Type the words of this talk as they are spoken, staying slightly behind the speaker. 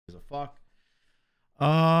fuck?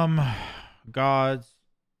 Gods,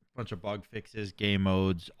 bunch of bug fixes, game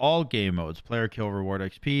modes, all game modes. Player kill reward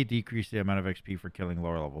XP, decrease the amount of XP for killing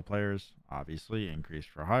lower level players. Obviously, increase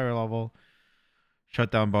for higher level.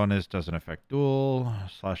 Shutdown bonus doesn't affect duel.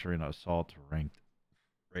 Slash arena assault ranked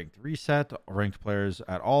reset. Ranked players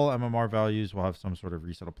at all MMR values will have some sort of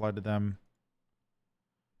reset applied to them.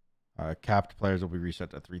 Capped players will be reset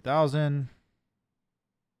to 3,000.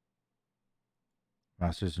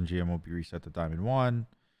 Masters and GM will be reset to Diamond 1.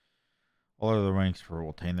 All other ranks will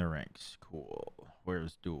retain their ranks. Cool.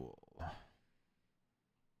 Where's Duel?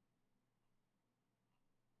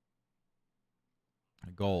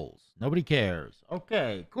 Goals. Nobody cares.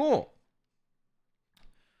 Okay, cool.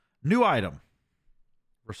 New item.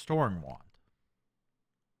 Restoring Wand.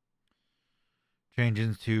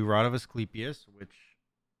 Changes to Rod of Asclepius, which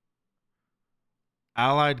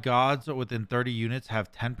allied gods within 30 units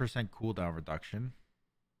have 10% cooldown reduction.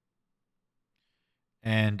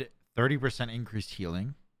 And 30% increased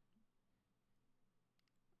healing.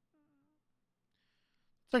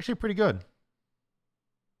 It's actually pretty good.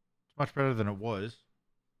 It's much better than it was.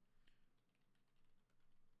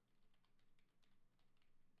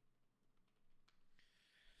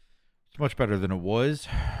 It's much better than it was.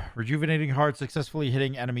 Rejuvenating Heart, successfully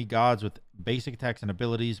hitting enemy gods with basic attacks and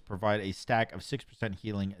abilities, provide a stack of 6%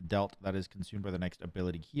 healing dealt that is consumed by the next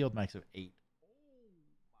ability healed, max of 8.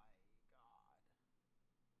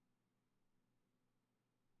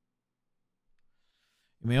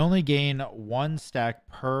 You may only gain 1 stack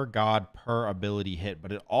per god per ability hit,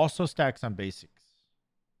 but it also stacks on basics.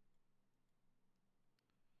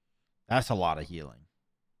 That's a lot of healing.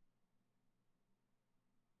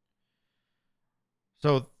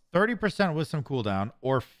 So 30% with some cooldown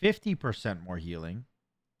or 50% more healing.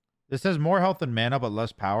 This has more health and mana, but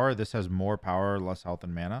less power. This has more power, less health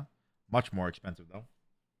and mana. Much more expensive, though.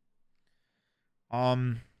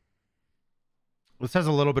 This has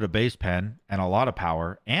a little bit of base pen and a lot of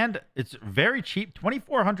power. And it's very cheap.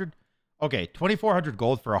 2,400. Okay, 2,400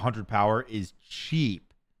 gold for 100 power is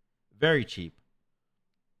cheap. Very cheap.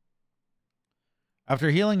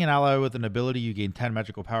 After healing an ally with an ability, you gain 10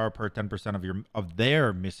 magical power per 10% of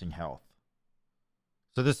their missing health.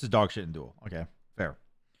 So this is dog shit in Duel. Okay, fair.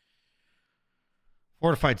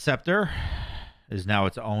 Fortified Scepter is now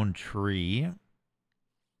its own tree.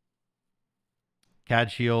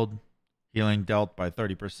 CAD Shield, healing dealt by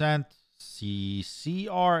 30%.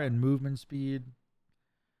 CCR and movement speed.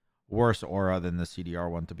 Worse aura than the CDR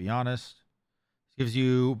one, to be honest. This gives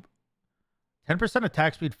you 10%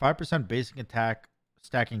 attack speed, 5% basic attack,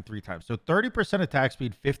 stacking 3 times. So 30% attack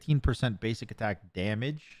speed, 15% basic attack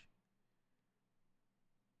damage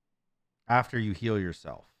after you heal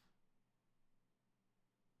yourself.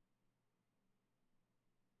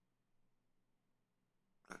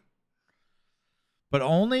 But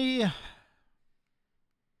only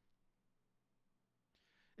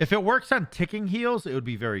if it works on ticking heals, it would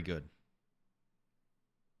be very good.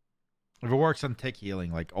 If it works on tick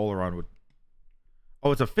healing, like Oleron would.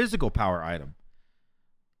 Oh, it's a physical power item.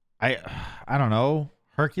 I don't know.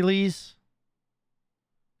 Hercules.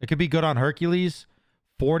 It could be good on Hercules.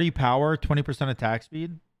 40 power, 20% attack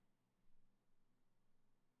speed.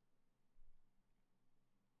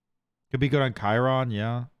 Could be good on Chiron,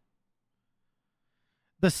 yeah.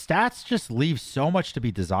 The stats just leave so much to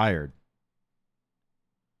be desired.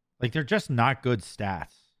 Like, they're just not good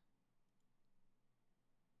stats.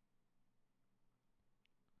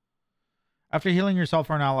 After healing yourself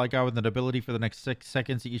for an ally god with an ability for the next 6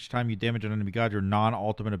 seconds, each time you damage an enemy god, your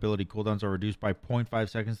non-ultimate ability cooldowns are reduced by 0.5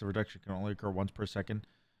 seconds. The reduction can only occur once per second,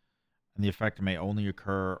 and the effect may only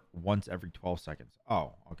occur once every 12 seconds.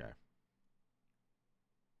 Oh, okay.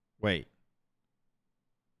 Wait.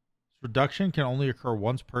 This reduction can only occur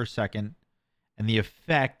once per second, and the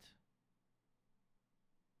effect...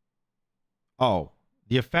 Oh,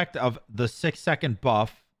 the effect of the 6-second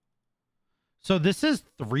buff. So this is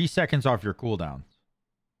 3 seconds off your cooldown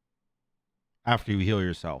after you heal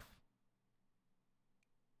yourself.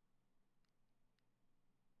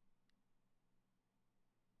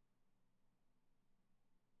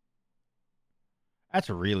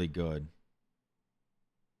 That's really good.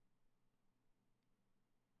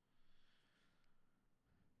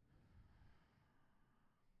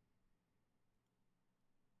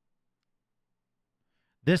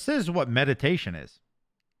 This is what meditation is.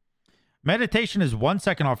 Meditation is 1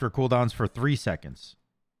 second off your cooldowns for 3 seconds.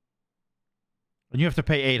 And you have to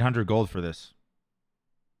pay 800 gold for this.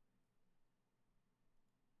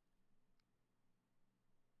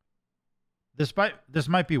 This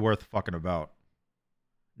might be worth fucking about.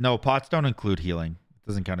 No, pots don't include healing. It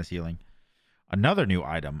doesn't count as healing. Another new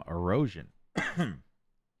item, Erosion.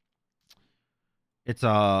 It's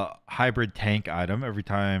a hybrid tank item. Every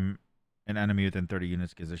time an enemy within 30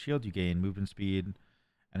 units gets a shield, you gain movement speed.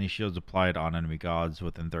 Any shields applied on enemy gods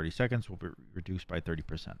within 30 seconds will be reduced by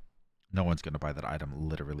 30%. No one's going to buy that item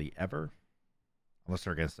literally ever. Unless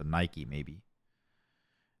they're against a Nike, maybe.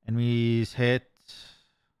 Enemies hit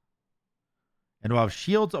and will have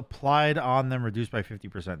shields applied on them reduced by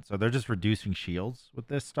 50%. So they're just reducing shields with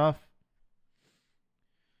this stuff.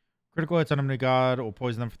 Critical hits on enemy god will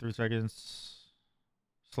poison them for 3 seconds.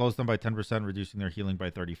 Slows them by 10%, reducing their healing by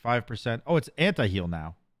 35%. Oh, it's anti-heal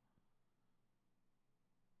now.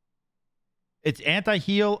 It's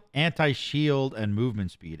anti-heal, anti-shield, and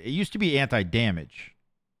movement speed. It used to be anti-damage.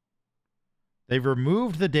 They've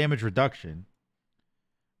removed the damage reduction,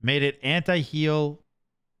 made it anti-heal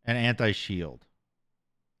and anti-shield.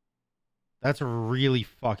 That's really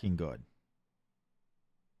fucking good.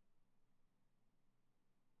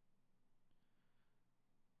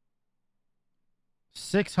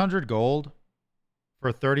 $600 gold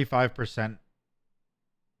for 35%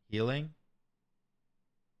 healing.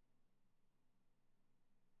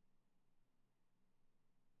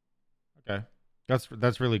 Okay.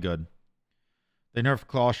 That's really good. They nerfed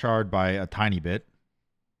Claw Shard by a tiny bit.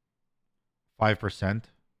 5%.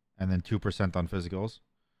 And then 2% on physicals.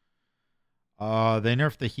 They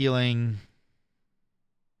nerfed the healing.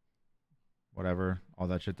 Whatever. All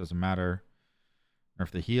that shit doesn't matter.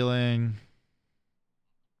 Nerf the healing.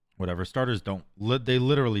 Whatever. Starters don't... They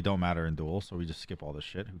literally don't matter in Duel, so we just skip all this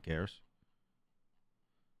shit. Who cares?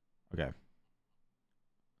 Okay.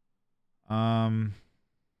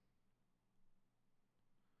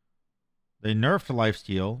 They nerfed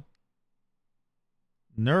lifesteal.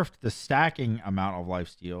 Nerfed the stacking amount of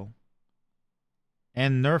lifesteal.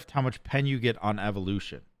 And nerfed how much pen you get on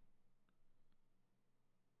evolution.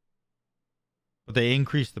 But they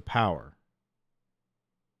increased the power.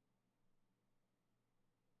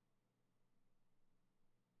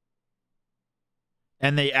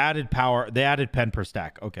 And they added power. They added pen per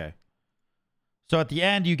stack. Okay. So at the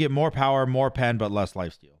end, you get more power, more pen, but less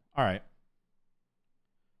lifesteal. All right.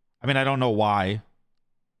 I mean, I don't know why.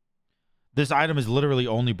 This item is literally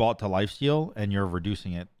only bought to lifesteal, and you're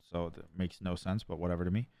reducing it. So it makes no sense, but whatever to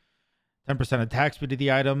me. 10% attack speed of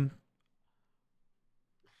the item.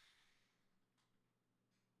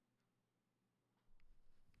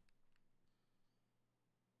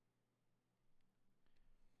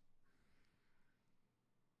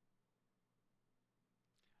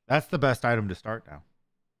 That's the best item to start now.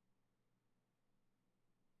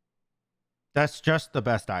 That's just the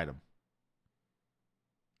best item.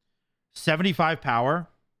 75 power,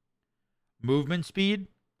 movement speed,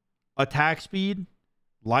 attack speed,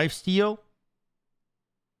 lifesteal.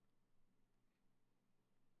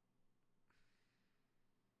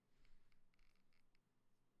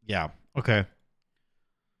 Yeah, okay.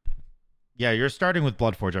 Yeah, you're starting with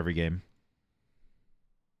Bloodforge every game.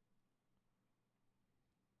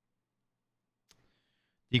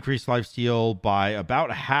 Decrease lifesteal by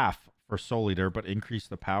about half for Soul Eater, but increase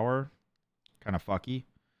the power. Kind of fucky.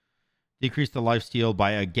 Decrease the lifesteal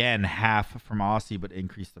by, again, half from Aussie, but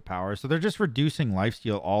increase the power. So they're just reducing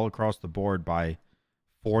lifesteal all across the board by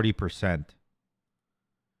 40%.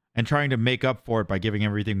 And trying to make up for it by giving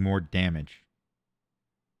everything more damage.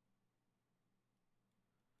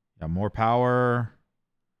 Yeah, more power,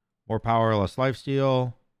 less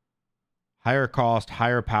lifesteal. Higher cost,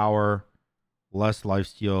 higher power, less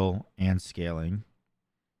lifesteal, and scaling.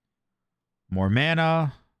 More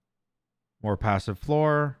mana, more passive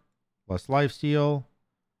floor, less lifesteal,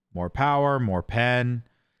 more power, more pen.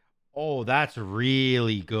 Oh, that's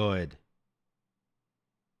really good.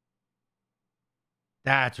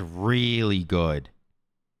 That's really good.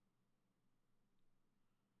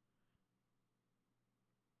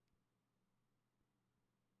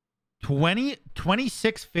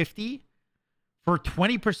 $26.50 for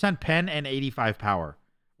 20% pen and 85 power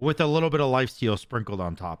with a little bit of lifesteal sprinkled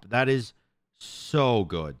on top. That is so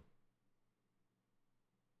good.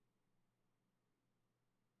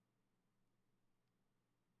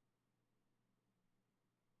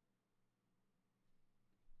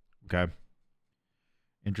 Okay.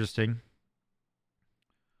 Interesting.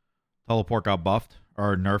 Teleport got buffed.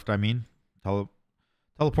 Or nerfed, I mean.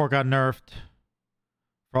 Teleport got nerfed.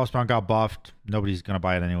 Frostbound got buffed. Nobody's going to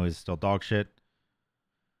buy it anyways. Still dog shit.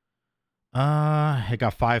 It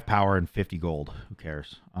got 5 power and 50 gold. Who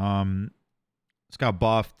cares? It's got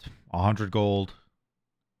buffed. 100 gold.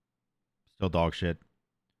 Still dog shit.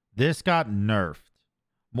 This got nerfed.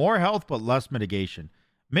 More health, but less mitigation.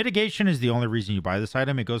 Mitigation is the only reason you buy this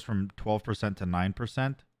item. It goes from 12% to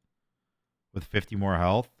 9%. with 50 more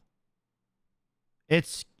health.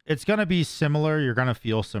 It's going to be similar. You're going to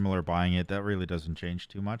feel similar buying it. That really doesn't change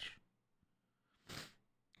too much.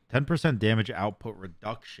 10% damage output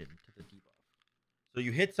reduction to the debuff. So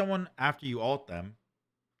you hit someone after you ult them,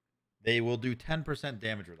 they will do 10%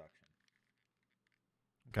 damage reduction.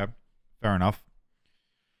 Okay, fair enough.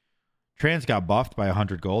 Trans got buffed by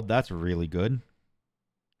 100 gold. That's really good.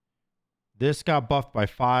 This got buffed by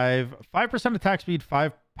 5% attack speed,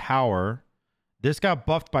 5 power. This got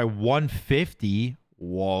buffed by 150.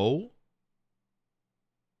 Whoa.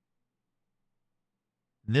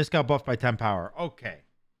 And this got buffed by 10 power. Okay.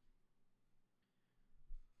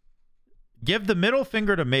 Give the middle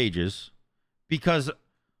finger to mages because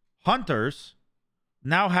hunters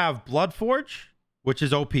now have Bloodforge, which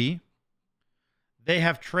is OP. They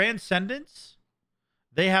have Transcendence.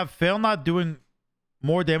 They have Fail Not doing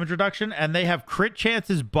more damage reduction, and they have crit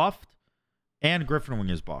chances buffed, and Griffin Wing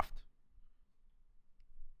is buffed.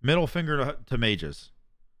 Middle finger to mages.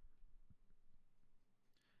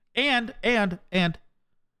 And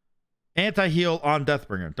anti-heal on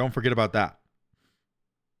Deathbringer. Don't forget about that.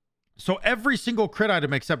 So every single crit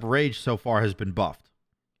item except Rage so far has been buffed.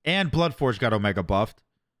 And Bloodforge got Omega buffed.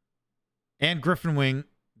 And Griffin Wing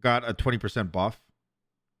got a 20% buff.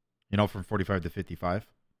 You know, from 45 to 55.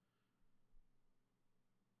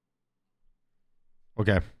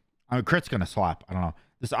 Okay. Crit's going to slap. I don't know.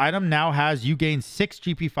 This item now has you gain 6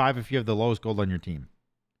 GP5 if you have the lowest gold on your team.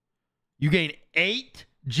 You gain 8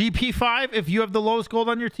 GP5 if you have the lowest gold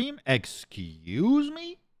on your team? Excuse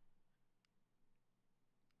me?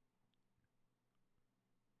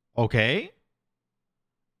 Okay.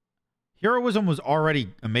 Heroism was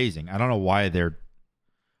already amazing. I don't know why they're...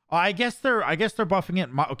 I guess they're buffing it.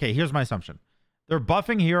 Okay, here's my assumption. They're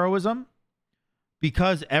buffing heroism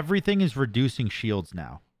because everything is reducing shields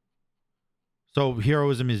now. So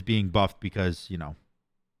heroism is being buffed because, you know,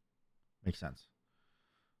 makes sense.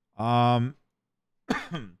 Divine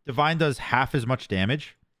does half as much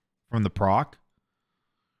damage from the proc.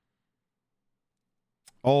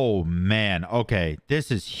 Oh, man. Okay,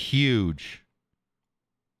 this is huge.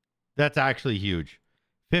 That's actually huge.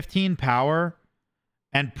 15 power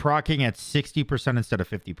and proccing at 60% instead of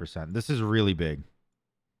 50%. This is really big.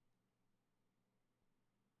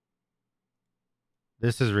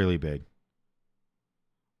 This is really big.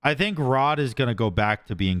 I think Rod is going to go back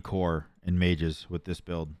to being core in mages with this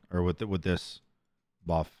build, or with this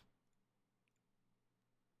buff.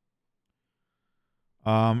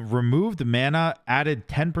 Removed mana, added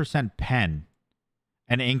 10% pen,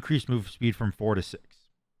 and increased move speed from 4 to 6.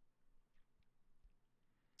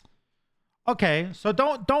 Okay, so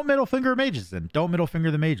don't middle finger mages then. Don't middle finger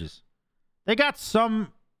the mages. They got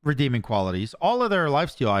some redeeming qualities. All of their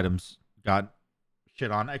lifesteal items got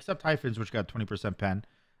shit on, except Typhons, which got 20% pen.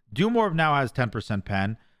 Doom Orb now has 10%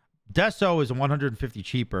 pen. Deso is 150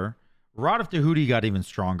 cheaper. Rod of Tahuti got even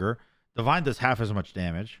stronger. Divine does half as much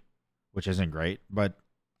damage, which isn't great. But,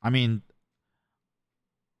 I mean,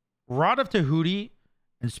 Rod of Tahuti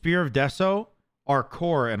and Spear of Deso are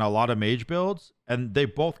core in a lot of mage builds, and they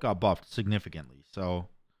both got buffed significantly. So,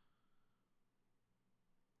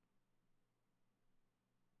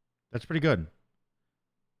 that's pretty good.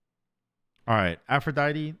 All right,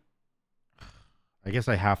 Aphrodite. I guess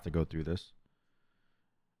I have to go through this.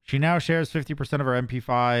 She now shares 50% of her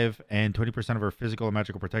MP5 and 20% of her physical and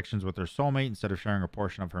magical protections with her soulmate instead of sharing a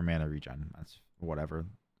portion of her mana regen. That's whatever.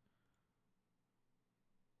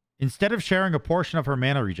 Instead of sharing a portion of her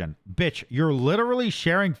mana regen. Bitch, you're literally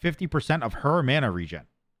sharing 50% of her mana regen.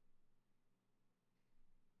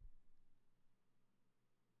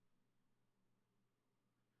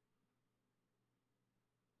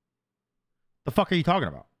 The fuck are you talking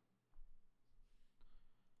about?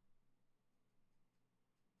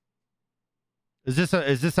 Is this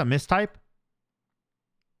a mistype?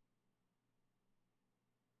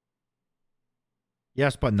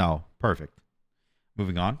 Yes, but no. Perfect.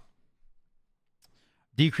 Moving on.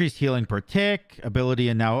 Decreased healing per tick. Ability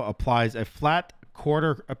and now applies a flat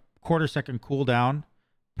quarter second cooldown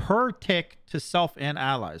per tick to self and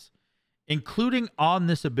allies, including on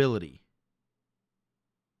this ability.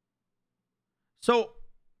 So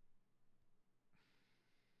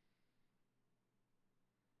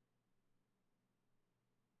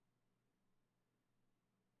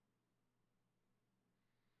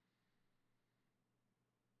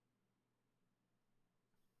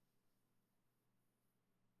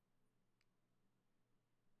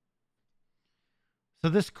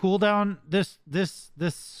this cooldown, this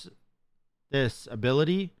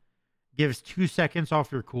ability gives 2 seconds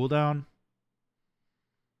off your cooldown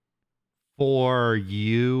for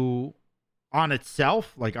you on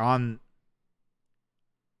itself, like on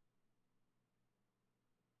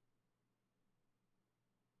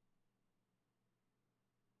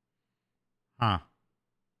Huh.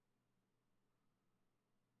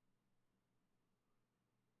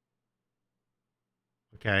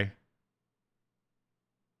 Okay.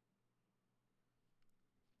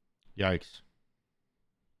 Yikes.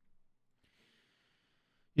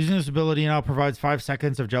 Using this ability now provides 5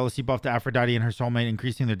 seconds of jealousy buff to Aphrodite and her soulmate,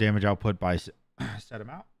 increasing their damage output by set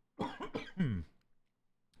amount.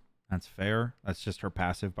 That's fair. That's just her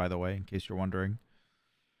passive, by the way, in case you're wondering.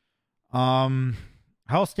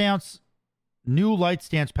 Hell Stance, new Light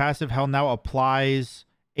Stance passive. Hell now applies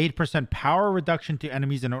 8% power reduction to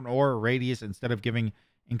enemies in an aura radius instead of giving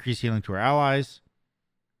increased healing to her allies.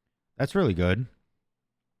 That's really good.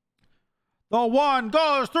 The one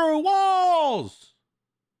goes through walls.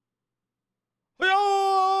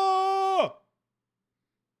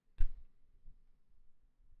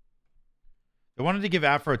 They wanted to give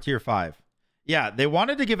Aphro a tier 5. Yeah, they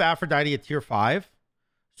wanted to give Aphrodite a tier 5.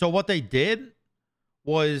 So what they did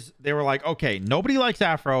was they were like, okay, nobody likes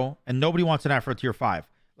Afro and nobody wants an Afro tier 5.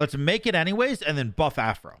 Let's make it anyways and then buff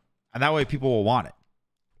Afro. And that way people will want it.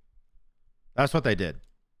 That's what they did.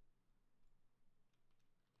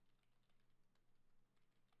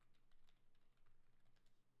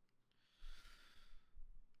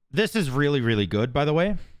 This is really, really good, by the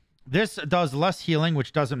way. This does less healing,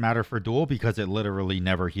 which doesn't matter for Duel because it literally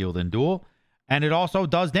never healed in Duel. And it also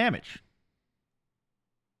does damage.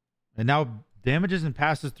 And now damages and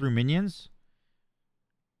passes through minions.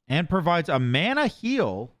 And provides a mana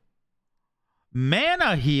heal.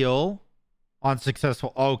 Mana heal on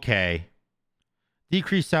successful. Okay.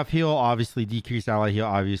 Decrease self heal, obviously. Decrease ally heal,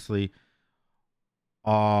 obviously.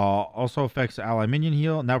 Also affects ally minion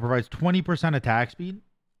heal. Now provides 20% attack speed.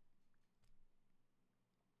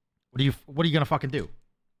 What are you gonna fucking do?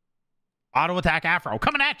 Auto attack Afro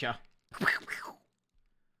coming at you.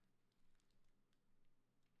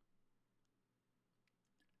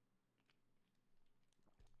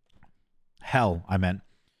 Hell, I meant.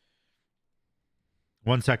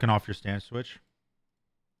 1 second off your stance switch.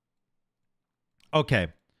 Okay.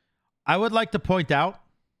 I would like to point out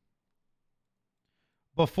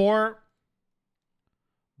before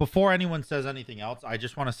anyone says anything else, I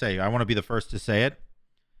just want to say, I want to be the first to say it.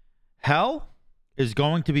 Hell is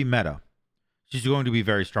going to be meta. She's going to be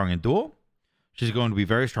very strong in Duel. She's going to be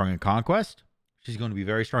very strong in Conquest. She's going to be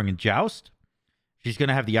very strong in Joust. She's going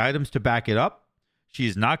to have the items to back it up. She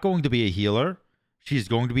is not going to be a healer. She's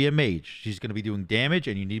going to be a mage. She's going to be doing damage,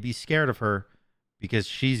 and you need to be scared of her because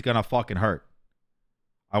she's going to fucking hurt.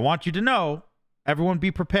 I want you to know, everyone be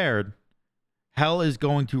prepared. Hell is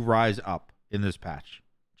going to rise up in this patch.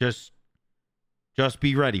 Just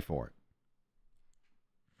be ready for it.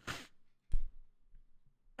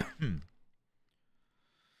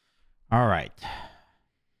 All right.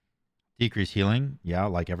 Decrease healing. Yeah,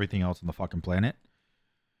 like everything else on the fucking planet.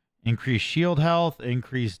 Increase shield health.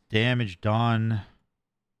 Increase damage done.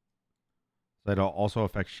 That'll also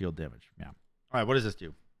affect shield damage. Yeah. All right, what does this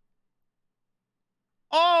do?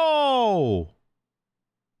 Oh!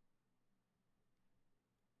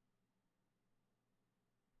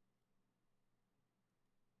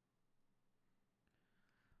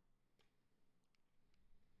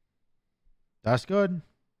 That's good.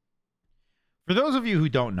 For those of you who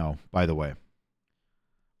don't know, by the way,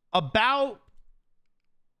 all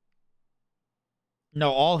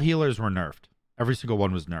healers were nerfed. Every single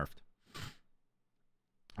one was nerfed.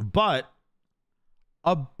 But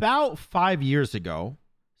about 5 years ago,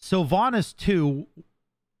 Sylvanas 2,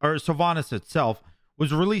 or Sylvanas itself,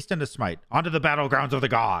 was released into Smite, onto the battlegrounds of the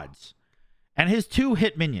gods. And his 2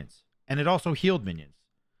 hit minions, and it also healed minions.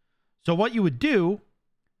 So what you would do,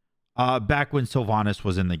 back when Sylvanas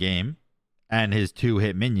was in the game, and his 2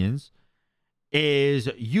 hit minions, is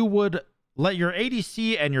you would let your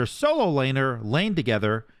ADC and your solo laner lane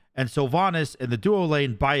together, and Sylvanas in the duo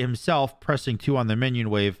lane by himself, pressing 2 on the minion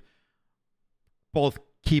wave, both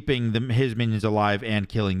keeping his minions alive and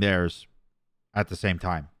killing theirs at the same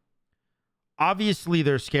time. Obviously,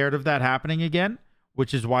 they're scared of that happening again,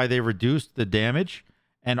 which is why they reduced the damage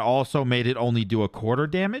and also made it only do a quarter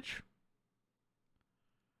damage.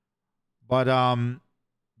 But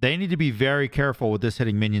they need to be very careful with this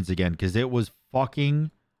hitting minions again because it was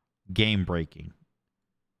fucking game-breaking.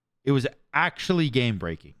 It was actually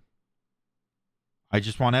game-breaking. I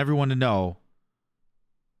just want everyone to know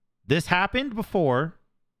this happened before.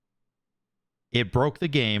 It broke the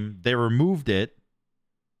game. They removed it.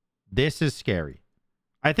 This is scary.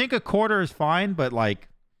 I think a quarter is fine, but like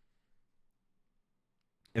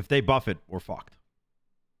if they buff it, we're fucked.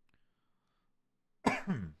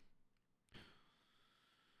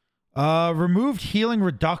 Removed healing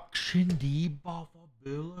reduction debuff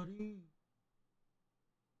ability.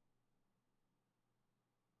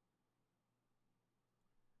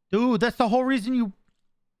 Dude, that's the whole reason you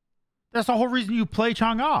play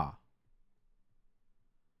Chang'e.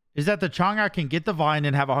 Is that the Chang'e can get Divine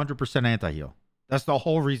and have 100% anti-heal. That's the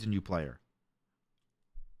whole reason you play her.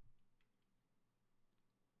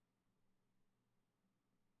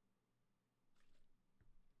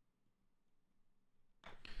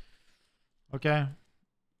 Okay.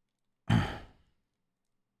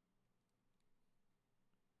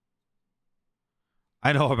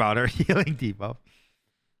 I know about her healing debuff.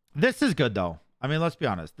 This is good, though. I mean, let's be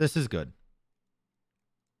honest. This is good.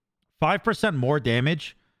 5% more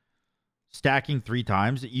damage stacking 3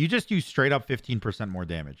 times. You just use straight up 15% more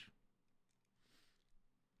damage.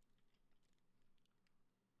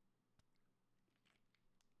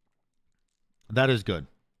 That is good.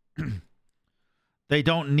 They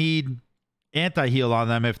don't need anti-heal on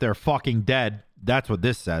them if they're fucking dead. That's what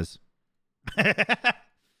this says.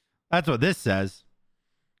 That's what this says.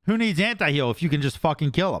 Who needs anti-heal if you can just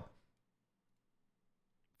fucking kill them?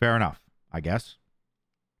 Fair enough, I guess.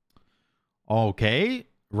 Okay.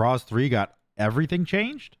 Raw's 3 got everything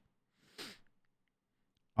changed.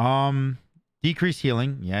 Decrease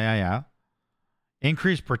healing. Yeah.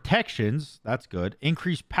 Increase protections. That's good.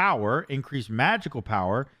 Increase power. Increase magical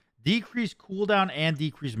power. Decrease cooldown and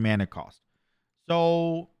decrease mana cost.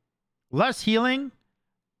 So, less healing.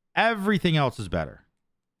 Everything else is better.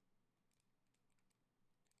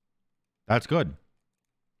 That's good.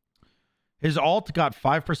 His ult got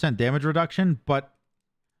 5% damage reduction, but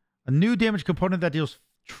a new damage component that deals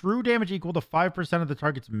true damage equal to 5% of the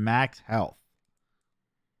target's max health.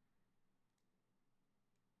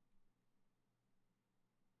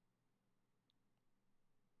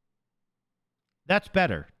 That's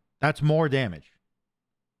better. That's more damage.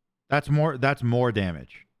 That's more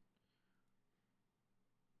damage.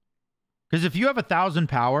 Because if you have 1,000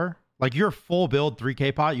 power, like your full build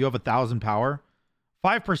 3k pot, you have 1,000 power.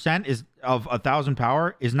 5% is of 1,000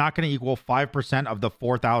 power is not going to equal 5% of the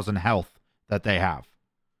 4,000 health that they have.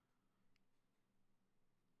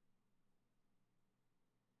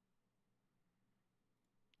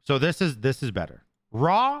 So this is better.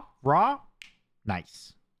 Raw,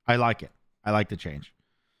 nice. I like it. I like the change.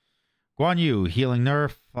 Guan Yu, healing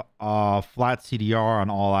nerf, flat CDR on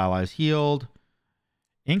all allies healed.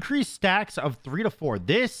 Increase stacks of 3 to 4.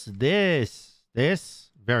 This, very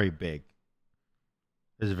big.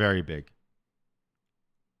 This is very big.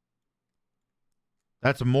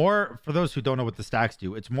 That's more, for those who don't know what the stacks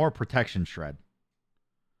do, it's more protection shred.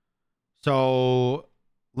 So,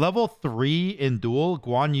 level 3 in Duel,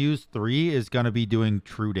 Guan Yu's 3 is going to be doing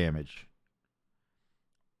true damage.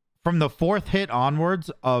 From the 4th hit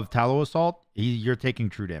onwards of Tallow Assault, you're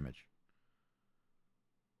taking true damage.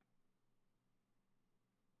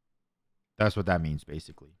 That's what that means,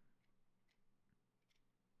 basically.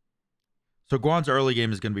 So Guan's early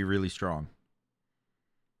game is going to be really strong.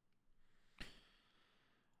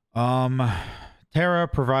 Terra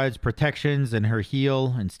provides protections in her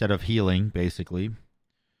heal instead of healing, basically.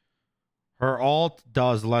 Her ult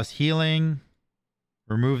does less healing.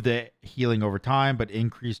 Remove the healing over time, but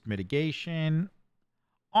increased mitigation.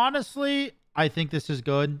 Honestly, I think this is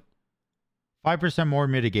good. 5% more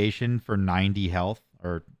mitigation for 90 health,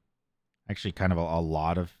 or actually kind of a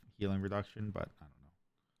lot of healing reduction, but I don't know.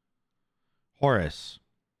 Horus.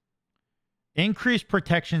 Increased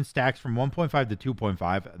protection stacks from 1.5 to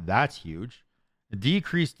 2.5. That's huge.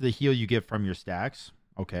 Decreased the heal you get from your stacks.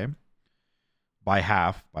 Okay. By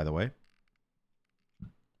half, by the way.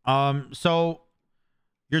 So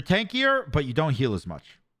you're tankier, but you don't heal as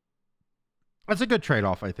much. That's a good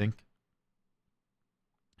trade-off, I think.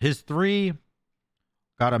 His 3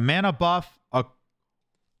 got a mana buff.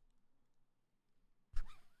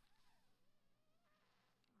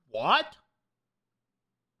 What?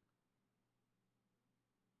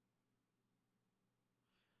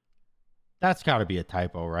 That's got to be a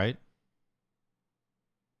typo, right?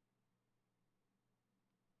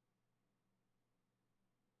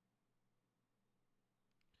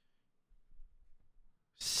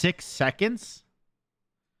 Six seconds?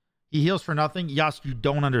 He heals for nothing? Yas, you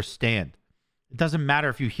don't understand. It doesn't matter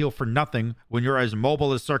if you heal for nothing when you're as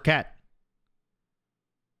mobile as Serket.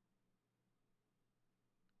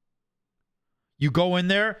 You go in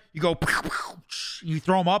there, you go, you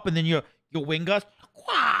throw them up, and then you wing gust,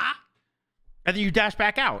 and then you dash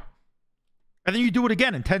back out. And then you do it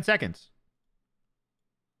again in 10 seconds.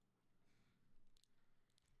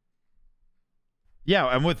 Yeah,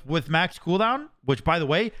 and with max cooldown, which, by the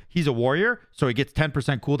way, he's a warrior, so he gets 10%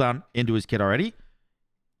 cooldown into his kit already.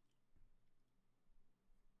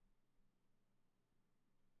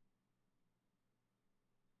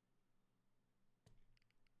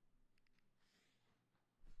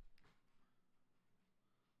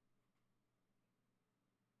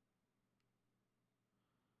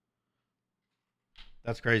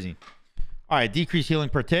 That's crazy. All right, decrease healing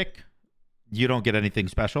per tick. You don't get anything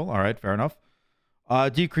special. All right, fair enough.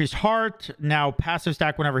 Decrease heart. Now passive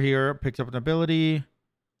stack whenever here picks up an ability.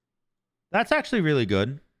 That's actually really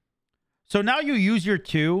good. So now you use your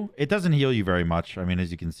 2. It doesn't heal you very much, I mean,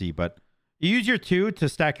 as you can see, but you use your 2 to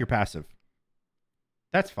stack your passive.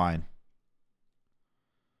 That's fine.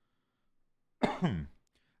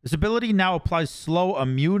 This ability now applies slow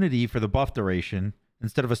immunity for the buff duration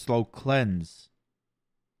instead of a slow cleanse.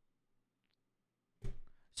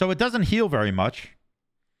 So it doesn't heal very much,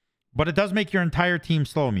 but it does make your entire team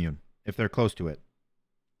slow immune if they're close to it.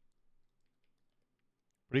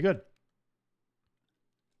 Pretty good.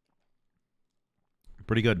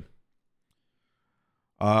 Pretty good.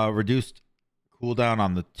 Reduced cooldown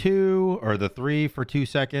on the 2 or the 3 for 2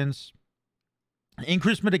 seconds.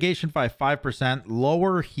 Increased mitigation by 5%.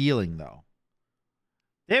 Lower healing, though.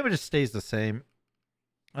 Damage just stays the same.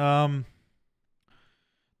 The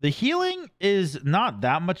healing is not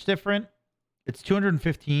that much different. It's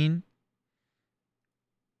 215.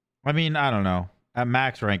 I mean, I don't know. At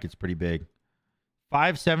max rank, it's pretty big.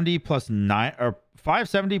 570 plus 9 or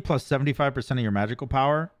 570 plus 75% of your magical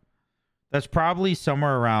power. That's probably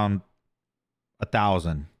somewhere around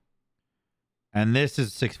 1,000. And this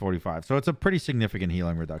is 645. So it's a pretty significant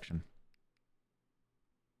healing reduction.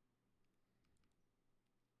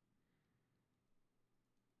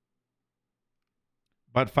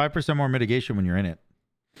 But 5% more mitigation when you're in it.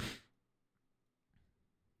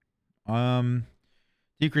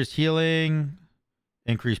 Decreased healing,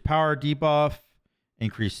 increased power debuff,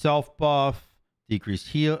 increased self buff, decreased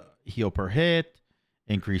heal per hit,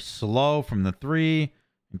 increased slow from the 3,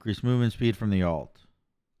 increased movement speed from the alt.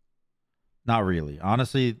 Not really.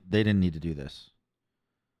 Honestly, they didn't need to do this.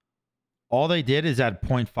 All they did is add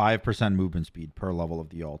 0.5% movement speed per level of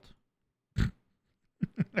the alt.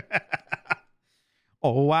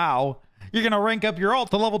 Oh, wow. You're going to rank up your alt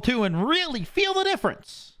to level 2 and really feel the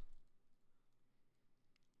difference.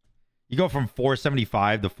 You go from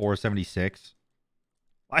 475 to 476.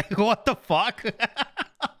 Like, what the fuck?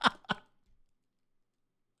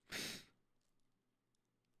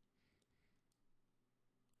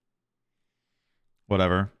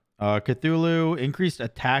 Whatever. Cthulhu, increased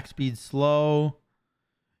attack speed slow,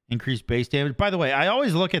 increased base damage. By the way, I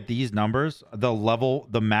always look at these numbers,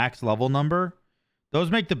 the max level number. Those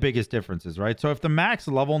make the biggest differences, right? So if the max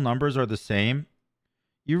level numbers are the same,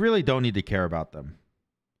 you really don't need to care about them.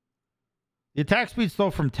 The attack speed slow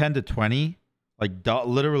from 10 to 20, like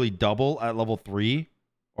literally double at level 3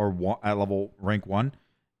 or at level rank 1,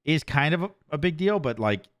 is kind of a big deal, but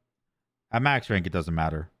like at max rank, it doesn't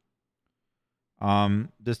matter.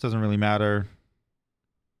 This doesn't really matter.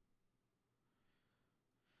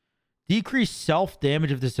 Decreased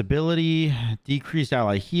self-damage of this ability. Decreased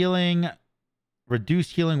ally healing.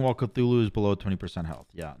 Reduced healing while Cthulhu is below 20% health.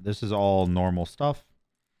 Yeah, this is all normal stuff.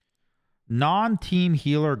 Non-team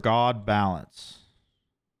healer god balance.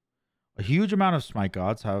 A huge amount of Smite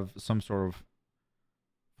gods have some sort of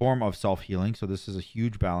form of self-healing, so this is a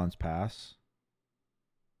huge balance pass.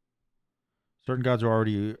 Certain gods are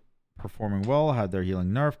already performing well, had their healing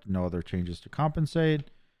nerfed, no other changes to compensate.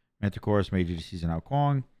 Manticore's, Mage EDCs, and Ao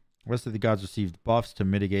Kuang. The rest of the gods received buffs to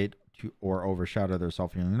mitigate or overshadow their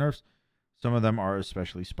self-healing nerfs. Some of them are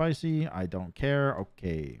especially spicy. I don't care.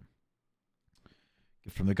 Okay.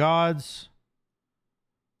 Gift from the gods.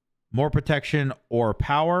 More protection or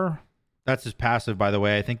power. That's his passive, by the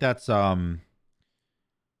way. I think that's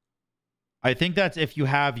if you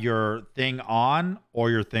have your thing on or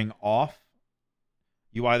your thing off.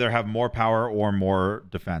 You either have more power or more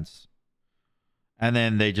defense. And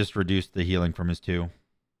then they just reduced the healing from his 2.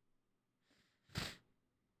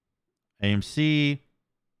 AMC.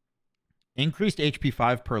 Increased HP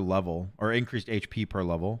 5 per level. Or increased HP per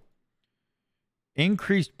level.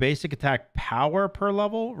 Increased basic attack power per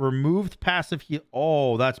level. Removed passive heal.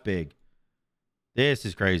 Oh, that's big. This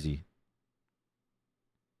is crazy.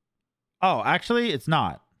 Oh, actually, it's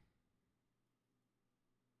not.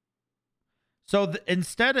 So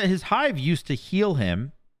instead, his hive used to heal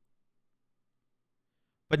him,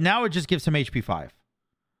 but now it just gives him HP 5.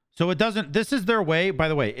 So it doesn't. This is their way. By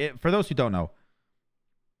the way, for those who don't know,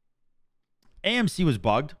 AMC was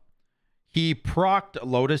bugged. He procced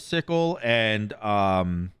Lotus Sickle and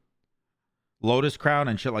Lotus Crown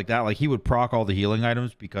and shit like that. Like he would proc all the healing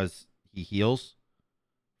items because he heals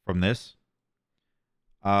from this.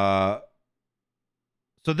 So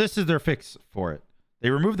this is their fix for it. They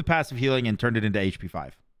removed the passive healing and turned it into HP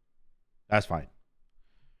 5. That's fine.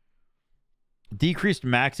 Decreased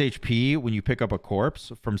max HP when you pick up a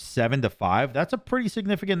corpse from 7 to 5. That's a pretty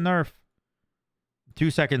significant nerf. 2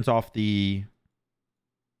 seconds off the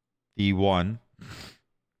the 1.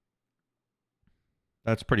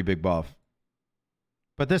 That's a pretty big buff.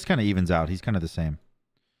 But this kind of evens out. He's kind of the same.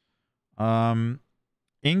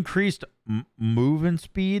 Increased movement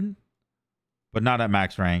speed, but not at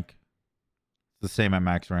max rank. It's the same at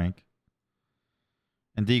max rank.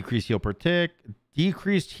 And decreased heal per tick.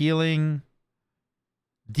 Decreased healing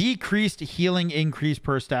increase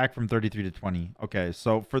per stack from 33 to 20. Okay,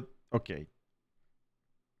 so okay.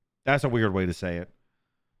 That's a weird way to say it.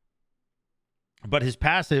 But his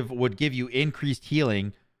passive would give you increased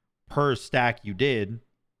healing per stack you did.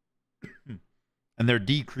 And they're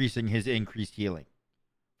decreasing his increased healing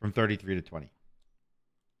from 33 to 20.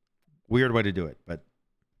 Weird way to do it, but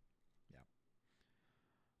yeah.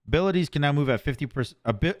 Abilities can now move at 50%.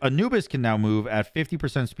 Anubis can now move at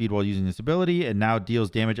 50% speed while using this ability, and now deals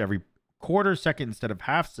damage every quarter second instead of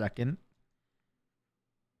half second.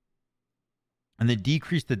 And they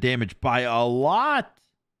decrease the damage by a lot.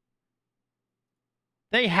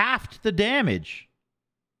 They halved the damage.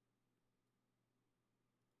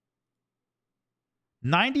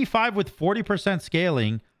 95 with 40%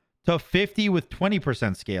 scaling to 50 with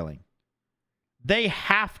 20% scaling. They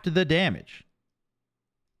halved the damage.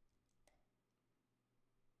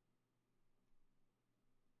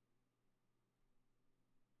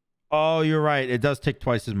 Oh, you're right. It does take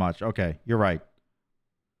twice as much. Okay, you're right.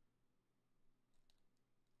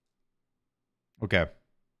 Okay.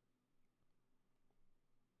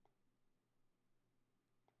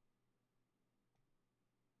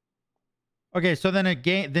 Okay, so then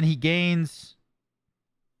then he gains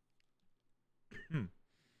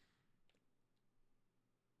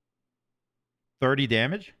 30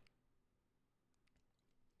 damage.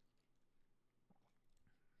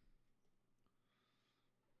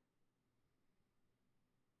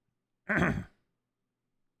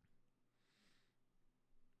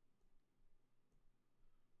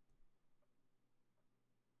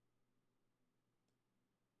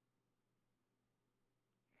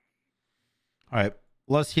 All right.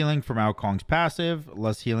 Less healing from Ao Kong's passive.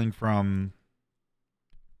 Less healing from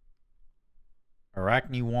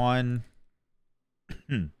Arachne 1.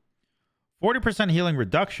 40% healing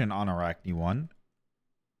reduction on Arachne 1.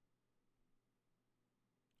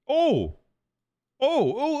 Oh!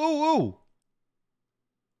 Oh!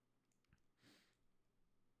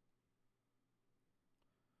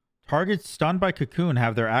 Targets stunned by Cocoon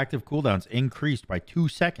have their active cooldowns increased by 2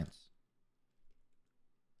 seconds.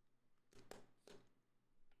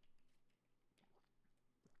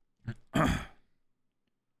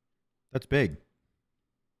 That's big.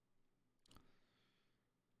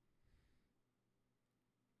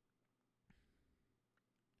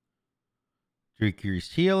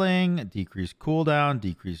 Decreased healing, decreased cooldown,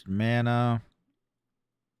 decreased mana.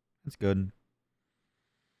 That's good.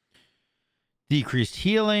 Decreased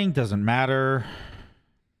healing, doesn't matter.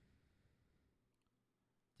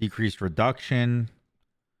 Decreased reduction.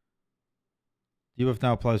 Debuff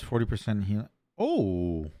now applies 40% healing.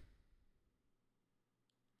 Oh.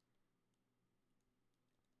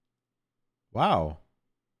 Wow.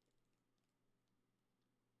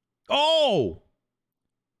 Oh!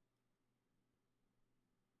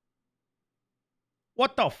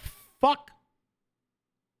 What the fuck?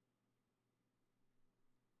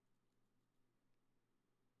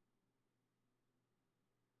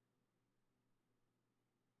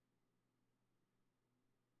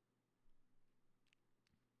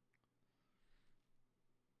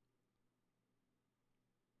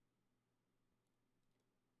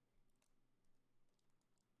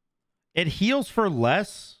 It heals for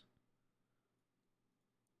less.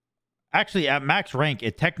 Actually, at max rank,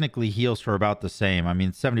 it technically heals for about the same. I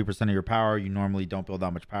mean, 70% of your power. You normally don't build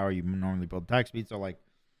that much power. You normally build attack speed. So, like,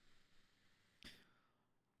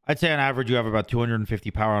 I'd say on average, you have about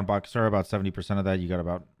 250 power on Boxer. About 70% of that, you got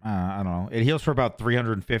about, I don't know. It heals for about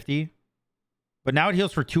 350. But now it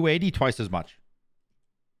heals for 280, twice as much.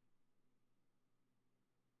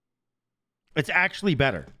 It's actually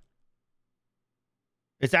better.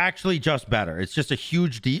 It's actually just better. It's just a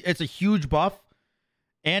huge it's a huge buff.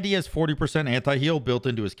 And he has 40% anti-heal built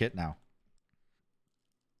into his kit now.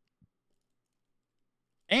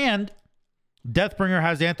 And Deathbringer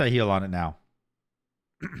has anti-heal on it now.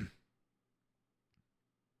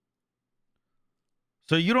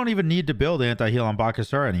 So you don't even need to build anti-heal on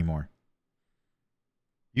Bakasura anymore.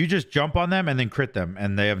 You just jump on them and then crit them,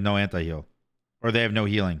 and they have no anti-heal. Or they have no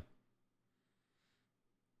healing.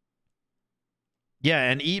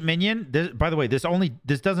 Yeah, and eat minion. By the way, this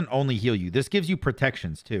doesn't only heal you. This gives you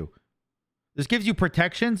protections too. This gives you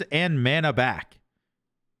protections and mana back.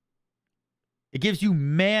 It gives you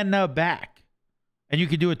mana back. And you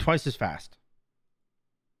can do it twice as fast.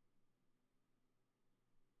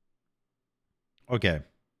 Okay.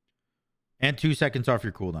 And 2 seconds off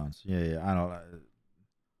your cooldowns. Yeah, I don't know.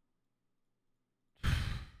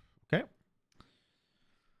 Okay.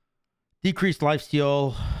 Decreased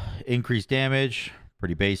lifesteal, increased damage.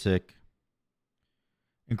 Pretty basic.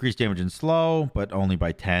 Increased damage in slow, but only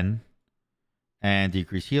by 10. And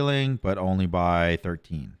decreased healing, but only by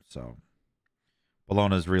 13. So,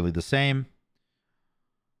 Bologna is really the same.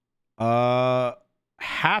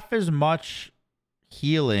 Half as much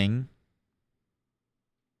healing.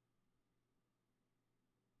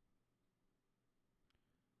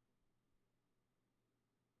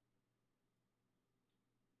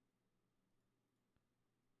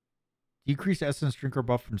 Decrease essence drinker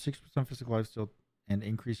buff from 6% physical lifesteal and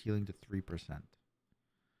increase healing to 3%.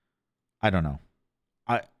 I don't know.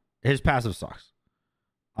 His passive sucks.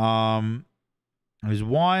 His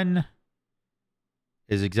 1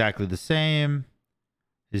 is exactly the same.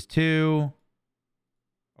 His 2.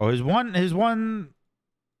 Oh, his one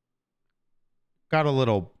got a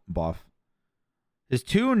little buff. His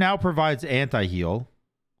 2 now provides anti-heal.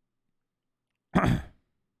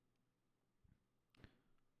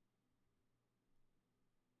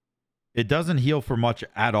 It doesn't heal for much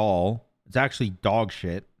at all. It's actually dog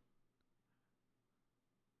shit.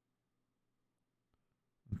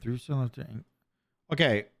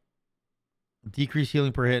 Okay. Decrease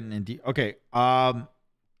healing per hit and okay. Don't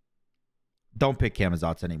pick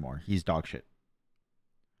Kamazotz anymore. He's dog shit.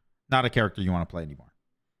 Not a character you want to play anymore.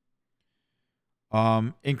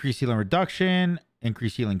 Increase healing reduction.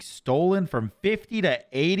 Increase healing stolen from 50 to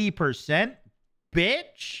 80%.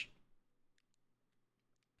 Bitch.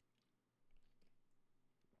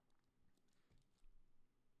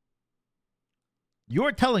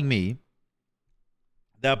 You're telling me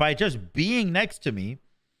that by just being next to me,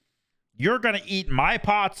 you're going to eat my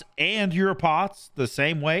pots and your pots the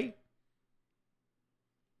same way?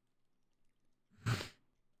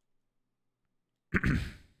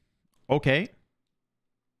 Okay.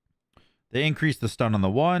 They increased the stun on the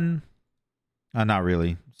 1. Not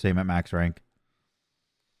really. Same at max rank.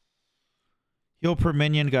 Heal per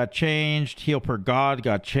minion got changed. Heal per god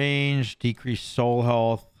got changed. Decreased soul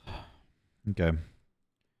health. Okay.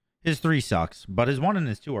 His 3 sucks, but his 1 and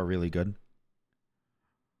his 2 are really good.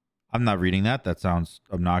 I'm not reading that. That sounds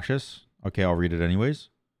obnoxious. Okay, I'll read it anyways.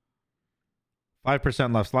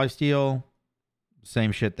 5% less lifesteal.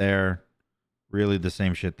 Same shit there. Really the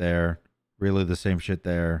same shit there. Really the same shit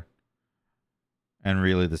there. And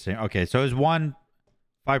really the same. Okay, so his 1,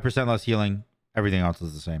 5% less healing. Everything else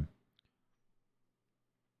is the same.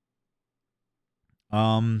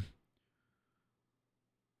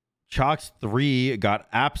 Chalk's 3 got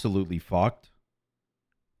absolutely fucked.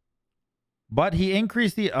 But he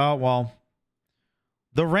increased the...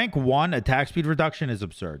 the rank 1 attack speed reduction is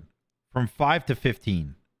absurd. From 5 to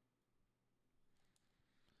 15.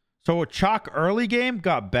 So Chalk early game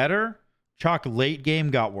got better. Chalk late game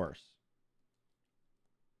got worse.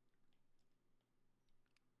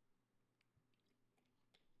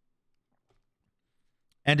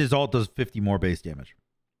 And his ult does 50 more base damage.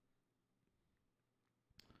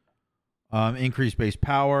 Increase base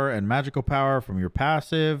power and magical power from your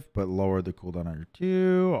passive, but lower the cooldown on your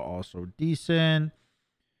 2. Also decent.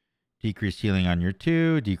 Decreased healing on your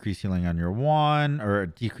 2. Decreased healing on your 1. Or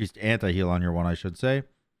decreased anti-heal on your 1, I should say.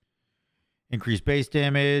 Increased base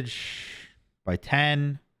damage by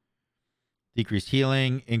 10. Decreased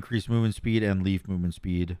healing. Increased movement speed and leaf movement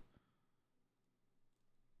speed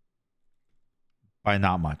by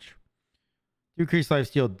not much. Decreased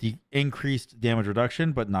lifesteal, increased damage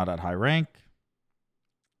reduction, but not at high rank.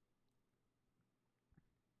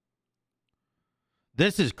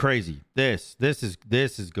 This is crazy. This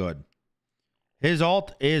is good. His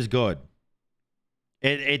ult is good.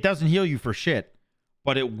 It doesn't heal you for shit,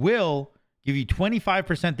 but it will give you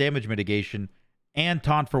 25% damage mitigation and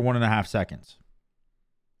taunt for 1.5 seconds,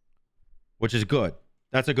 which is good.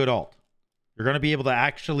 That's a good ult. You're going to be able to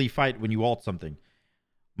actually fight when you ult something.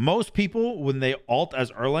 Most people, when they ult as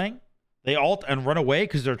Erlang, they ult and run away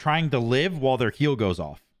because they're trying to live while their heal goes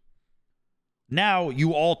off. Now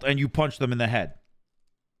you ult and you punch them in the head.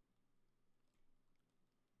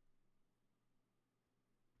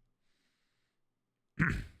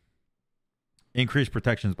 Increase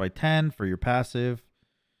protections by 10 for your passive.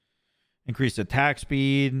 Increase attack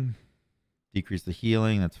speed. Decrease the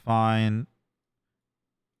healing. That's fine.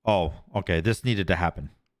 Oh, okay. This needed to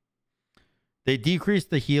happen. They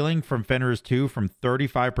decreased the healing from Fenrir's 2 from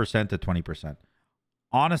 35% to 20%.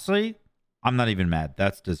 Honestly, I'm not even mad.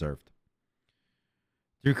 That's deserved.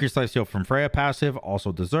 Decreased lifesteal from Freya passive,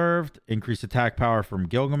 also deserved. Increased attack power from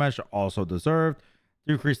Gilgamesh, also deserved.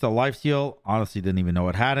 Decreased the lifesteal. Honestly, didn't even know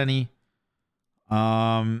it had any.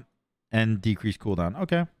 And decrease cooldown.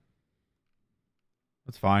 Okay.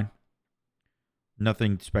 That's fine.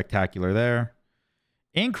 Nothing spectacular there.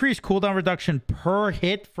 Increase cooldown reduction per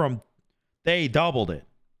hit from... They doubled it.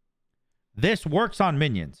 This works on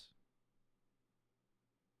minions.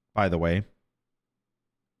 By the way.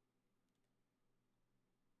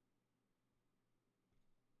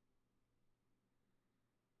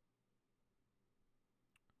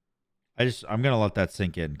 I'm going to let that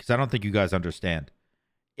sink in because I don't think you guys understand.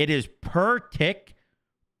 It is per tick,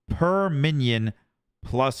 per minion,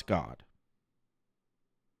 plus God.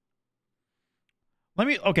 Let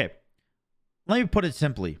me put it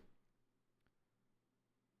simply.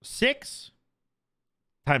 6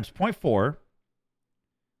 times 0.4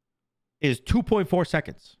 is 2.4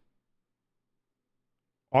 seconds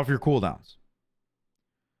off your cooldowns.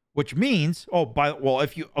 Which means,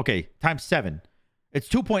 times 7. It's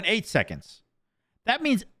 2.8 seconds. That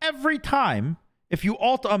means every time, if you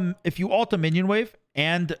ult a minion wave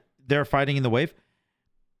and they're fighting in the wave,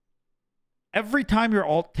 every time your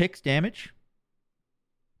ult takes damage,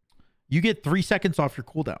 you get 3 seconds off your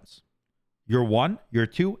cooldowns. Your 1, your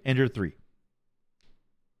 2, and your 3.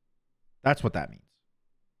 That's what that means.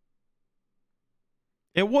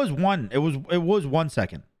 It was 1. It was 1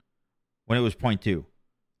 second when it was 0.2,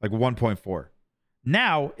 like 1.4.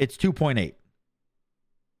 Now it's 2.8.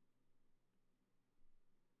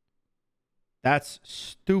 That's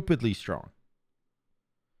stupidly strong.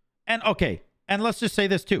 And let's just say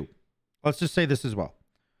this too. Let's just say this as well.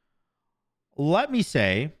 Let me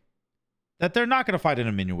say that they're not going to fight in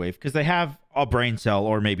a minion wave because they have a brain cell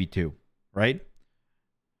or maybe 2, right?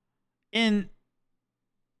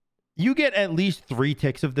 You get at least 3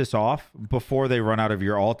 ticks of this off before they run out of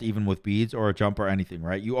your ult, even with beads or a jump or anything,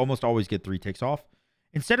 right? You almost always get 3 ticks off.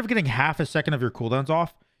 Instead of getting half a second of your cooldowns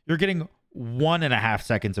off, you're getting 1.5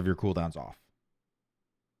 seconds of your cooldowns off.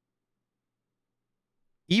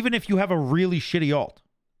 Even if you have a really shitty ult.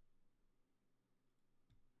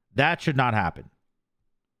 That should not happen.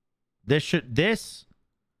 This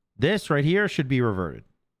right here should be reverted.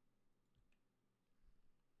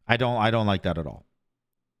 I don't like that at all.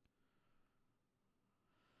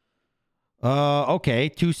 Okay,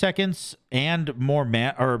 2 seconds and more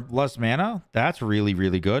less mana. That's really,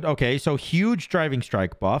 really good. Okay, so huge driving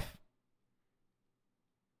strike buff.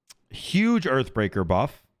 Huge Earthbreaker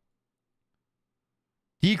buff.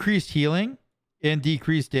 Decreased healing and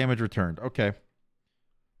decreased damage returned. Okay.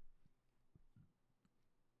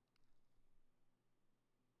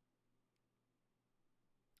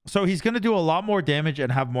 So he's going to do a lot more damage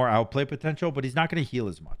and have more outplay potential, but he's not going to heal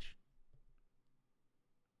as much.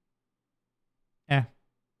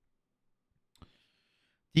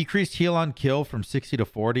 Decreased heal on kill from 60 to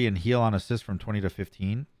 40 and heal on assist from 20 to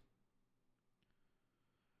 15.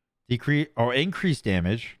 Increased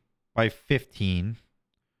damage by 15.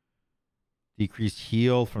 Decreased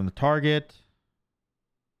heal from the target.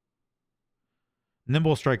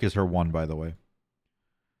 Nimble Strike is her 1, by the way.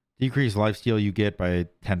 Decreased lifesteal you get by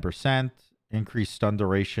 10%. Increased stun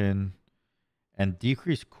duration. And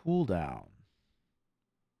decreased cooldown.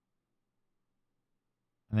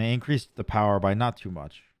 And they increased the power by not too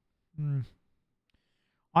much.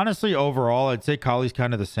 Honestly, overall, I'd say Kali's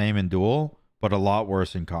kind of the same in Duel, but a lot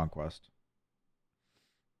worse in Conquest.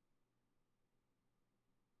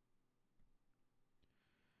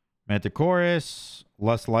 Manticoris,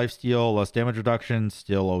 less lifesteal, less damage reduction,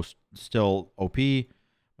 still OP.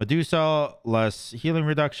 Medusa, less healing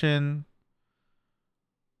reduction.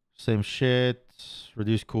 Same shit.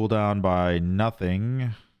 Reduce cooldown by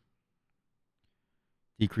nothing.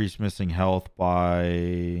 Decrease missing health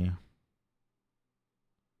by...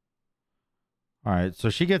 Alright,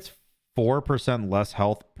 so she gets 4% less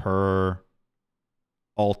health per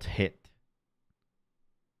ult hit.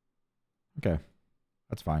 Okay,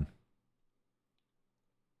 that's fine.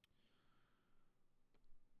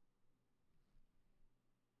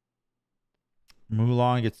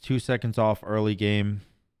 Mulan gets 2 seconds off early game.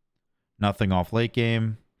 Nothing off late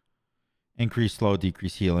game. Increase slow,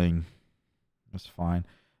 decrease healing. That's fine.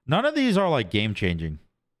 None of these are like game changing.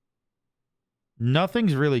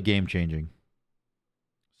 Nothing's really game changing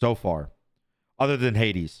so far, other than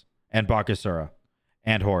Hades and Bakasura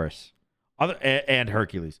and Horus, and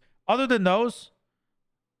Hercules. Other than those,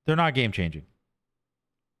 they're not game changing.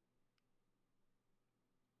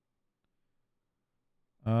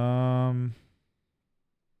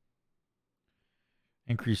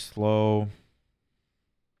 Increase slow.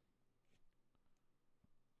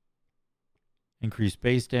 Increase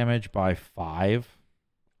base damage by 5.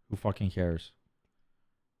 Who fucking cares?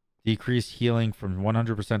 Decrease healing from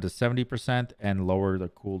 100% to 70% and lower the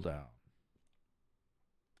cooldown.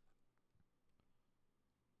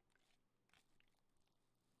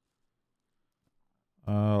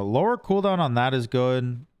 Lower cooldown on that is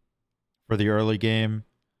good for the early game.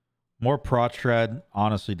 More prot shred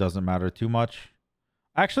honestly doesn't matter too much.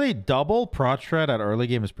 Actually, double prot shred at early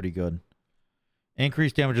game is pretty good.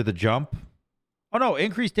 Increased damage of the jump. Oh no,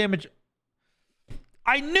 increased damage.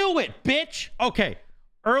 I knew it, bitch. Okay.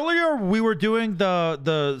 Earlier we were doing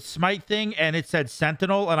the Smite thing and it said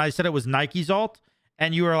Sentinel and I said it was Nike's ult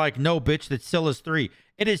and you were like, "No, bitch, that's Scylla's 3."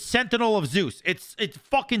 It is Sentinel of Zeus. It's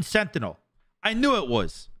fucking Sentinel. I knew it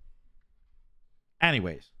was.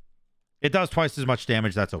 Anyways, it does twice as much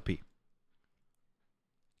damage. That's OP.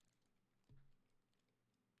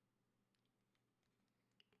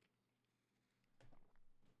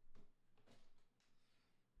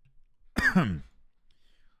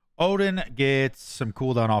 Odin gets some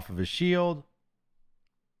cooldown off of his shield.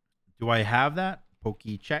 Do I have that?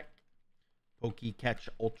 Pokey check. Pokey catch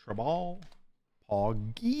Ultra Ball.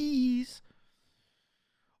 Poggies.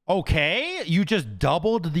 Okay, you just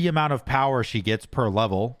doubled the amount of power she gets per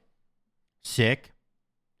level. Sick.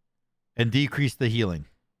 And decreased the healing.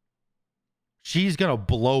 She's going to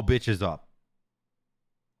blow bitches up.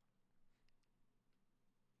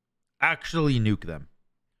 Actually nuke them.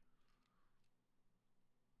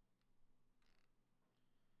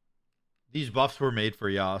 These buffs were made for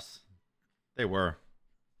Yas. They were.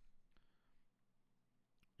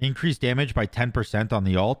 Increased damage by 10% on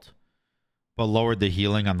the ult, but lowered the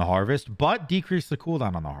healing on the harvest, but decreased the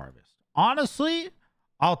cooldown on the harvest. Honestly,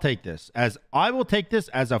 I'll take this as I will take this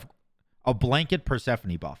as a blanket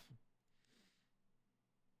Persephone buff.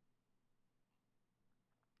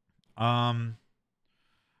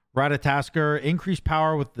 Ratatasker, increased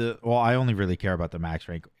power with the... Well, I only really care about the max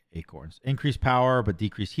rank acorns. Increased power, but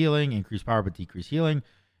decreased healing. Increased power, but decreased healing.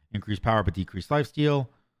 Increased power, but decreased lifesteal.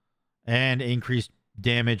 And increased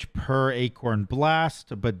damage per acorn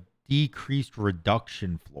blast, but decreased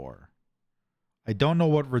reduction floor. I don't know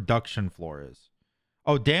what reduction floor is.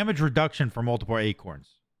 Oh, damage reduction for multiple acorns.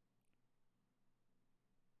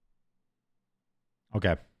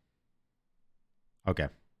 Okay. Okay.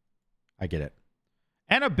 I get it.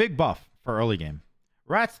 And a big buff for early game.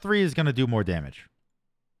 Rats 3 is going to do more damage.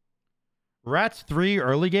 Rats 3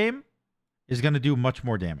 early game is going to do much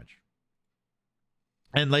more damage.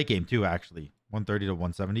 And late game too, actually. 130 to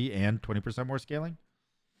 170 and 20% more scaling.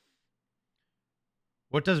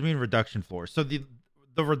 What does it mean reduction floor? So the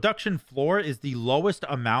reduction floor is the lowest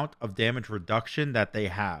amount of damage reduction that they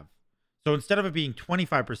have. So instead of it being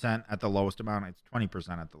 25% at the lowest amount, it's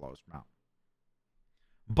 20% at the lowest amount.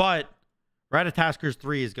 But Ratatasker's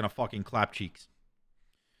 3 is going to fucking clap cheeks.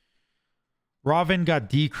 Robin got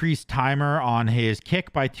decreased timer on his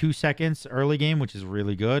kick by 2 seconds early game, which is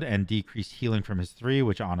really good, and decreased healing from his 3,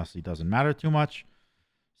 which honestly doesn't matter too much.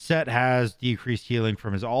 Set has decreased healing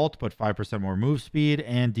from his ult, but 5% more move speed,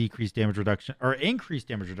 and decreased damage reduction, or increased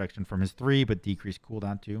damage reduction from his 3, but decreased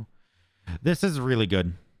cooldown too. This is really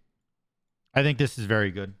good. I think this is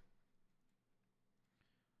very good.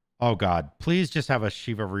 Oh god, please just have a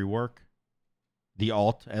Shiva rework. The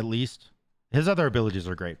ult, at least. His other abilities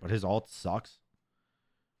are great, but his ult sucks.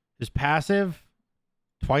 His passive,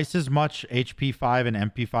 twice as much HP 5 and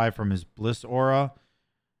MP 5 from his Bliss aura,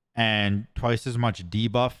 and twice as much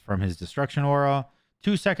debuff from his Destruction aura.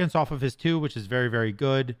 2 seconds off of his 2, which is very, very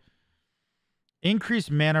good.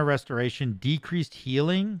 Increased mana restoration, decreased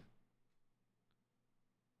healing.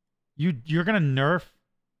 You're going to nerf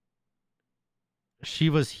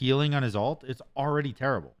Shiva's healing on his ult? It's already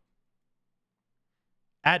terrible.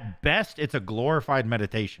 At best, it's a glorified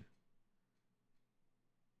meditation.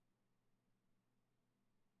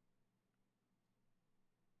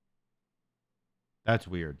 That's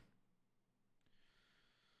weird.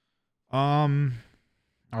 All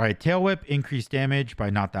right, Tail Whip, increased damage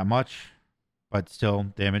by not that much, but still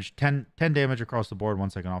damage. 10 damage across the board,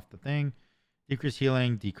 1 second off the thing. Decreased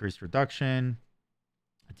healing, decreased reduction,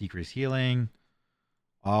 decreased healing.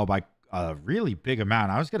 Oh, by a really big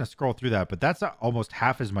amount. I was going to scroll through that, but that's almost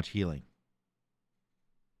half as much healing.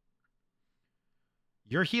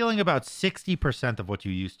 You're healing about 60% of what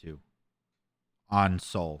you used to on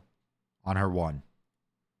Soul, on her 1.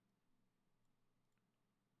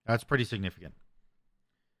 That's pretty significant.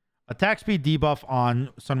 Attack speed debuff on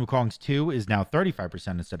Sun Wukong's 2 is now 35%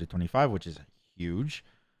 instead of 25%, which is huge.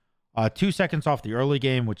 2 seconds off the early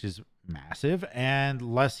game, which is massive, and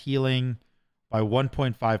less healing by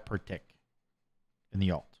 1.5 per tick in the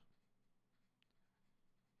ult.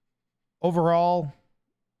 Overall,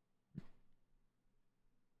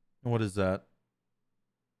 what is that?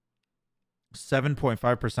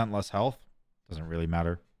 7.5% less health. Doesn't really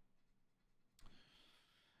matter.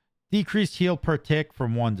 Decreased heal per tick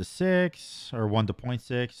from 1 to 6, or 1 to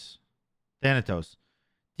 0.6. Thanatos.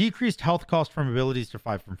 Decreased health cost from abilities to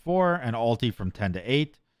 5 from 4, and ulti from 10 to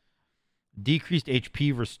 8. Decreased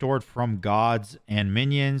HP restored from gods and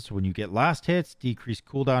minions when you get last hits. Decreased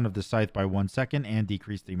cooldown of the scythe by 1 second, and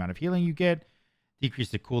decrease the amount of healing you get. Decrease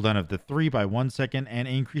the cooldown of the 3 by 1 second, and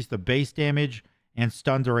increase the base damage and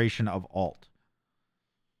stun duration of ult.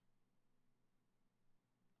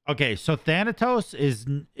 Okay, so Thanatos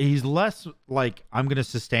he's less like, I'm going to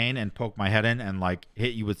sustain and poke my head in and like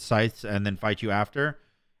hit you with scythes and then fight you after.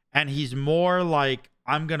 And he's more like,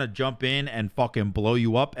 I'm going to jump in and fucking blow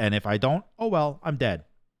you up. And if I don't, oh well, I'm dead.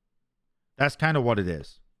 That's kind of what it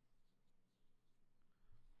is.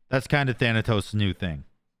 That's kind of Thanatos' new thing.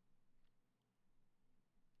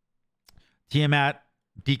 Tiamat,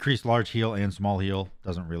 decreased large heal and small heal.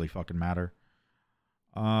 Doesn't really fucking matter.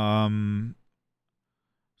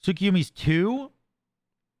 Tsukuyomi's 2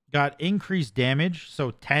 got increased damage, so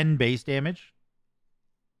 10 base damage.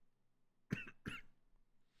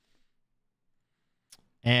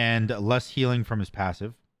 And less healing from his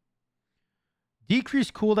passive.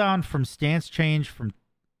 Decreased cooldown from stance change from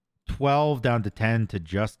 12 down to 10 to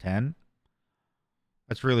just 10.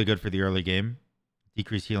 That's really good for the early game.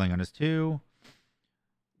 Decreased healing on his 2.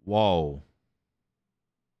 Whoa.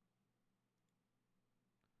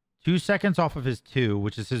 2 seconds off of his 2,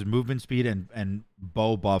 which is his movement speed and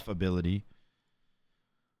bow buff ability.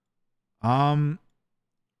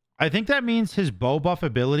 I think that means his bow buff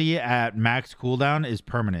ability at max cooldown is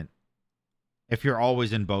permanent if you're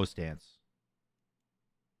always in bow stance.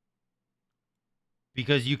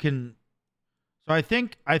 Because you can... So I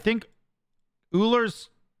think Ullr's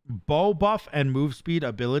bow buff and move speed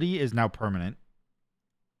ability is now permanent.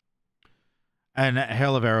 And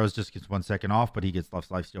Hail of Arrows just gets 1 second off, but he gets less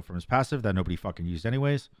lifesteal from his passive that nobody fucking used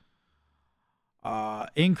anyways.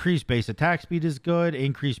 Increased base attack speed is good.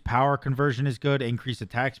 Increased power conversion is good. Increased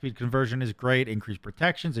attack speed conversion is great. Increased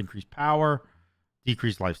protections, increased power,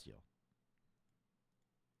 decreased lifesteal.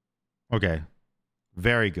 Okay.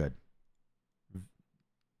 Very good.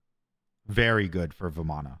 Very good for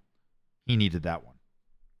Vamana. He needed that one.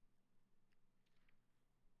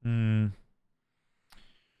 And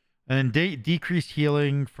then decreased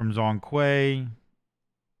healing from Zhongkui.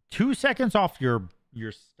 2 seconds off your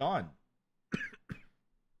stun.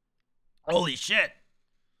 Holy shit.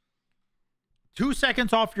 2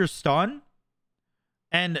 seconds off your stun.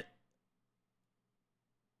 And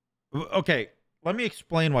okay, let me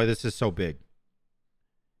explain why this is so big.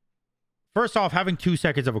 First off, having 2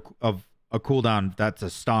 seconds of a cooldown that's a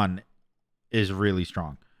stun is really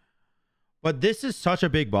strong. But this is such a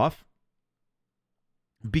big buff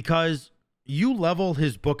because you level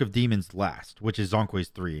his Book of Demons last, which is Zhongkui's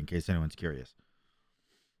 3, in case anyone's curious.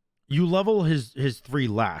 You level his 3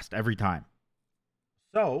 last every time.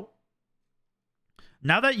 So,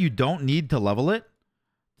 now that you don't need to level it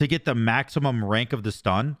to get the maximum rank of the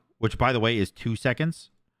stun, which, by the way, is 2 seconds,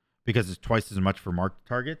 because it's twice as much for marked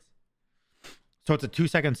targets. So it's a 2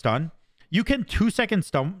 second stun. You can 2 second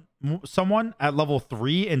stun someone at level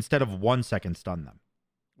 3 instead of 1 second stun them,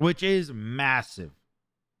 which is massive.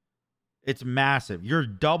 It's massive. You're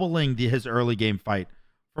doubling his early game fight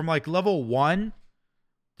from like level 1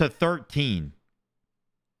 to 13.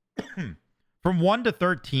 From 1 to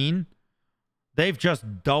 13, they've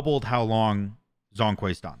just doubled how long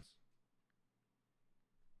Zhongkui stuns.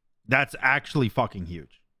 That's actually fucking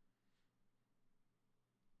huge.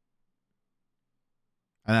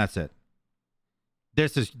 And that's it.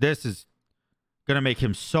 This is going to make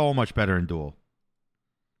him so much better in Duel.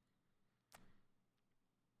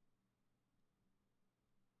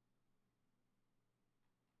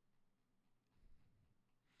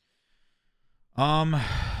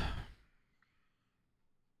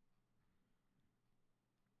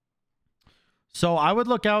 So I would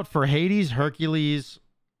look out for Hades, Hercules.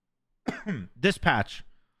 This patch.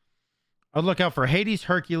 I'd look out for Hades,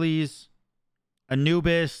 Hercules,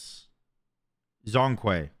 Anubis,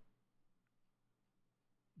 Zhongkui.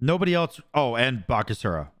 Nobody else. Oh, and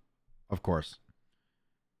Bakasura, of course.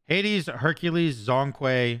 Hades, Hercules,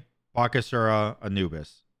 Zhongkui, Bakasura,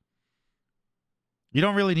 Anubis. You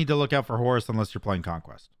don't really need to look out for Horus unless you're playing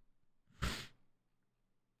Conquest.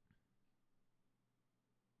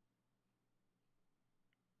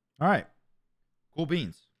 All right. Cool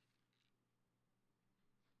beans.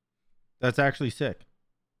 That's actually sick.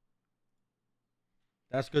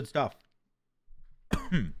 That's good stuff.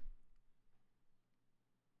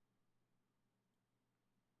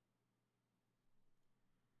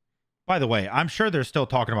 By the way, I'm sure they're still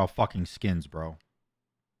talking about fucking skins, bro.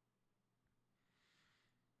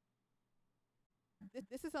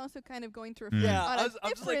 This is also kind of going through Yeah, a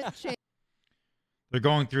different change. They're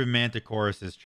going through Manticore's